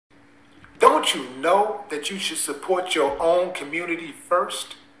don't you know that you should support your own community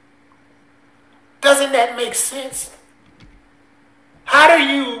first? Doesn't that make sense? How do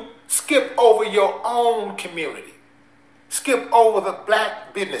you skip over your own community, skip over the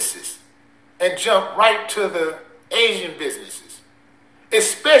black businesses, and jump right to the Asian businesses,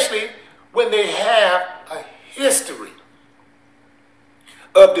 especially when they have a history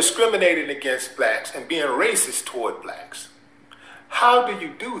of discriminating against blacks and being racist toward blacks? How do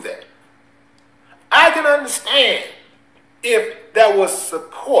you do that? I can understand if there was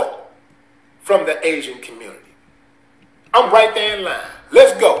support from the Asian community. I'm right there in line.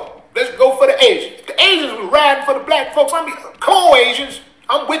 Let's go. Let's go for the Asians. If the Asians were riding for the black folks, come on, Asians.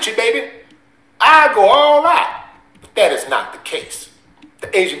 I'm with you, baby. I go all out. But that is not the case.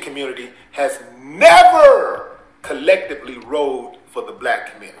 The Asian community has never collectively rode for the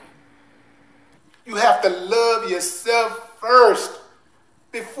black community. You have to love yourself first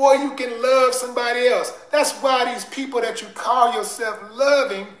before you can love somebody else. That's why these people that you call yourself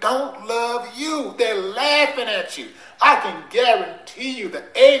loving don't love you. They're laughing at you. I can guarantee you the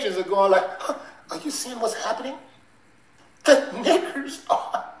Asians are going like, huh, are you seeing what's happening? The niggers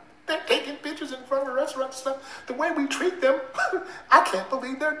they're taking pictures in front of the restaurant and stuff. The way we treat them, I can't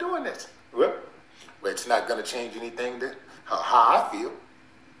believe they're doing this. Well, it's not going to change anything how I feel.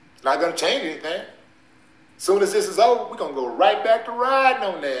 It's not going to change anything. As soon as this is over, we're going to go right back to riding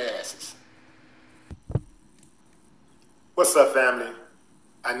on their asses. What's up, family?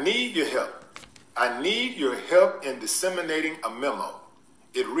 I need your help. I need your help in disseminating a memo.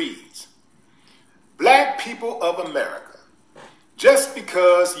 It reads, Black people of America, just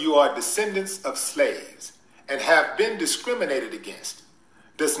because you are descendants of slaves and have been discriminated against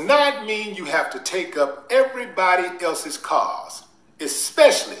does not mean you have to take up everybody else's cause,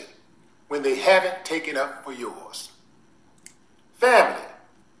 especially when they haven't taken up for yours. Family,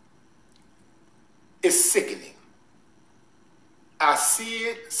 it's sickening. I see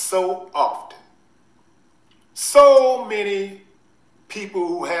it so often. So many people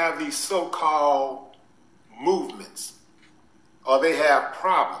who have these so-called movements, or they have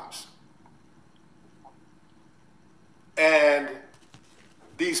problems. And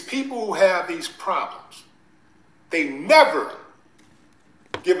these people who have these problems, they never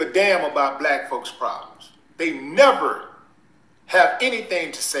give a damn about black folks' problems. They never have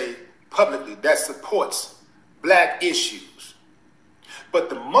anything to say publicly that supports black issues. But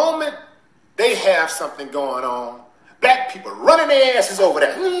the moment they have something going on, black people running their asses over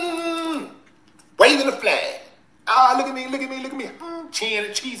there, waving the flag. Ah, look at me, look at me, look at me,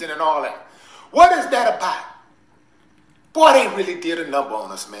 cheesing and all that. What is that about? Boy, they really did a number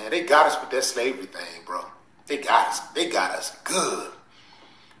on us, man. They got us with that slavery thing, bro. They got us good.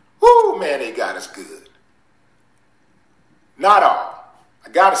 Woo, man, they got us good. Not all. I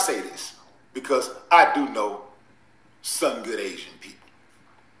gotta say this because I do know some good Asian people.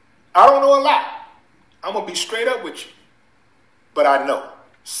 I don't know a lot. I'm gonna be straight up with you. But I know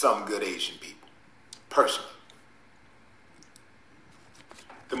some good Asian people, personally.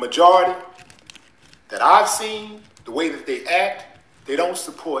 The majority that I've seen, the way that they act, they don't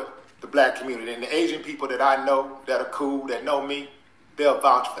support the black community. And the Asian people that I know that are cool, that know me, they'll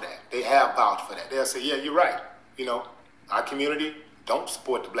vouch for that. They have vouched for that. They'll say, yeah, you're right. You know, our community don't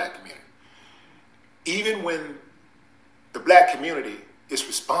support the black community. Even when the black community is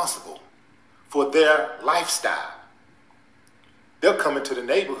responsible for their lifestyle, they'll come into the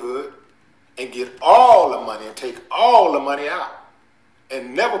neighborhood and get all the money and take all the money out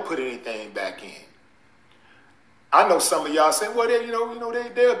and never put anything back in. I know some of y'all say, well,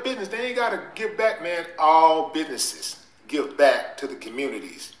 they're a business. They ain't got to give back, man. All businesses give back to the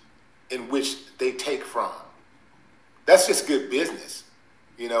communities in which they take from. That's just good business.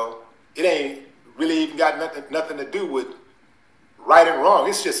 You know, it ain't really even got nothing to do with right and wrong.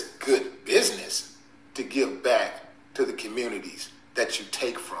 It's just good business to give back to the communities that you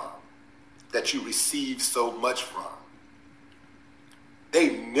take from, that you receive so much from.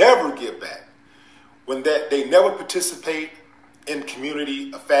 They never give back. They never participate in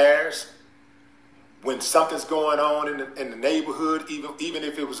community affairs. When something's going on in the neighborhood, even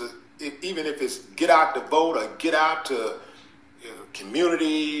if it's get out to vote or get out to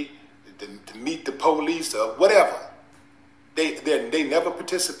community to meet the police or whatever, they never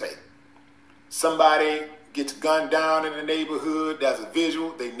participate. Somebody gets gunned down in the neighborhood, there's a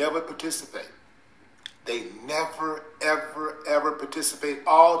visual, they never participate. They never, ever, ever participate.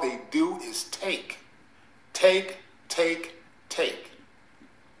 All they do is take.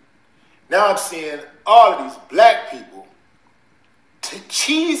 Now I'm seeing all of these black people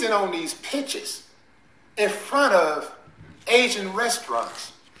cheesing on these pictures in front of Asian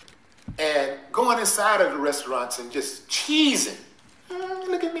restaurants. and going inside of the restaurants and just cheesing.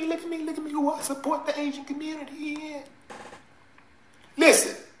 Look at me, look at me, look at me. Oh, I support the Asian community. Yeah.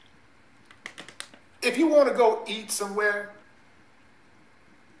 Listen, if you want to go eat somewhere,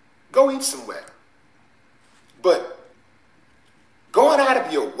 go eat somewhere. But going out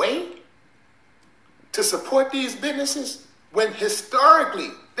of your way to support these businesses when historically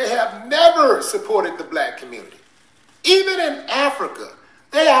they have never supported the black community. Even in Africa,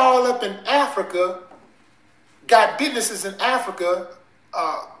 they all up in Africa, got businesses in Africa.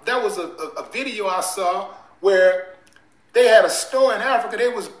 There was a video I saw where they had a store in Africa. They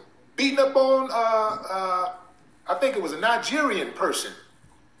was beating up on, I think it was a Nigerian person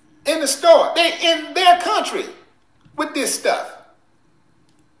in the store. They in their country with this stuff.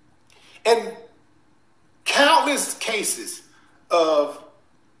 And countless cases of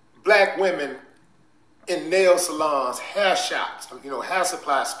black women in nail salons, hair shops, hair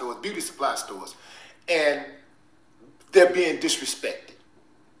supply stores, beauty supply stores, and they're being disrespected.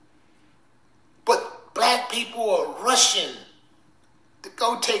 But black people are rushing to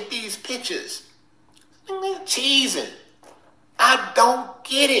go take these pictures. They're cheesing. I don't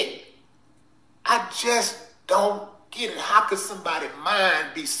get it. I just don't get it. How could somebody's mind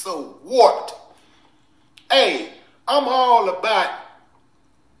be so warped? Hey, I'm all about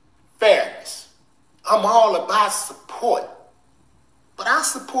fairness. I'm all about support. But I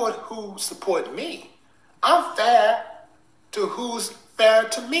support who support me. I'm fair to who's fair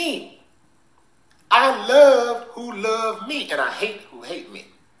to me. I love who love me, and I hate who hate me.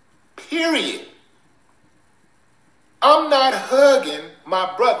 Period. I'm not hugging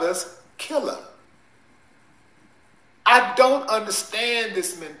my brother's killer. I don't understand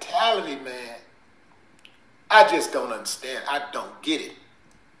this mentality, man. I just don't understand. I don't get it.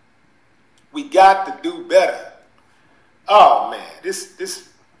 We got to do better. Oh man, this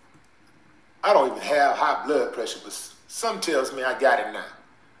I don't even have high blood pressure, but some tells me I got it now.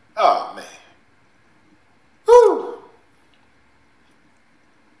 Oh man. Whew.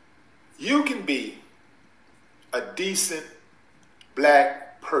 You can be a decent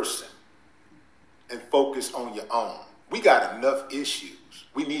black person and focus on your own. We got enough issues.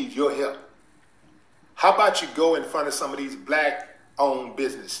 We need your help. How about you go in front of some of these black-owned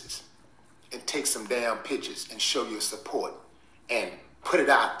businesses and take some damn pictures and show your support and put it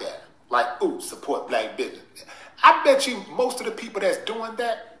out there like, ooh, support black business. I bet you most of the people that's doing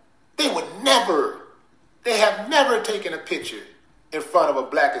that, they have never taken a picture in front of a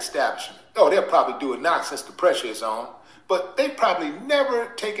black establishment. Oh, they'll probably do it now since the pressure is on, but they probably never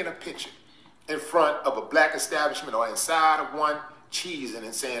taken a picture in front of a black establishment or inside of one cheesing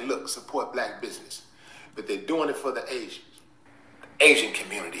and saying, look, support black business. But they're doing it for the Asians. The Asian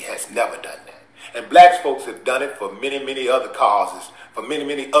community has never done that. And black folks have done it for many, many other causes, for many,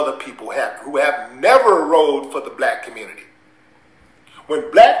 many other people who have never rode for the black community.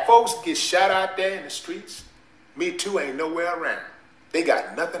 When black folks get shot out there in the streets, Me Too ain't nowhere around. They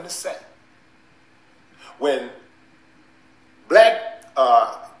got nothing to say. When black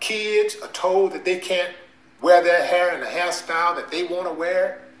kids are told that they can't wear their hair in a hairstyle that they want to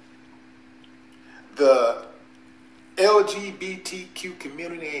wear, the LGBTQ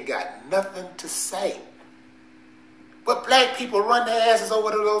community ain't got nothing to say. But black people run their asses over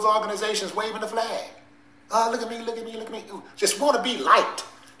to those organizations waving the flag. Oh, look at me, look at me, look at me. Ooh, just want to be liked.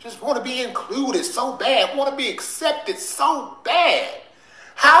 Just want to be included so bad. Want to be accepted so bad.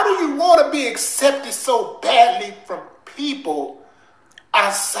 How do you want to be accepted so badly from people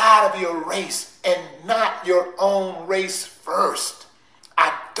outside of your race and not your own race first?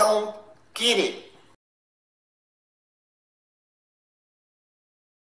 I don't get it.